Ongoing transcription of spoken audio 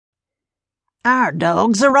Our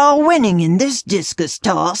dogs are all winning in this discus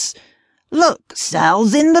toss. Look,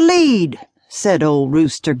 Sal's in the lead, said old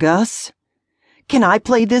Rooster Gus. Can I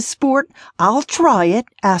play this sport? I'll try it,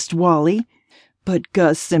 asked Wally. But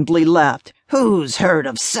Gus simply laughed. Who's heard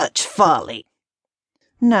of such folly?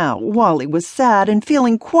 Now Wally was sad and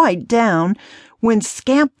feeling quite down when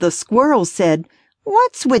Scamp the squirrel said,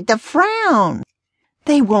 What's with the frown?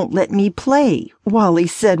 They won't let me play, Wally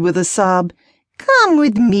said with a sob. Come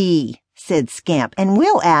with me, said Scamp, and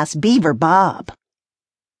we'll ask Beaver Bob.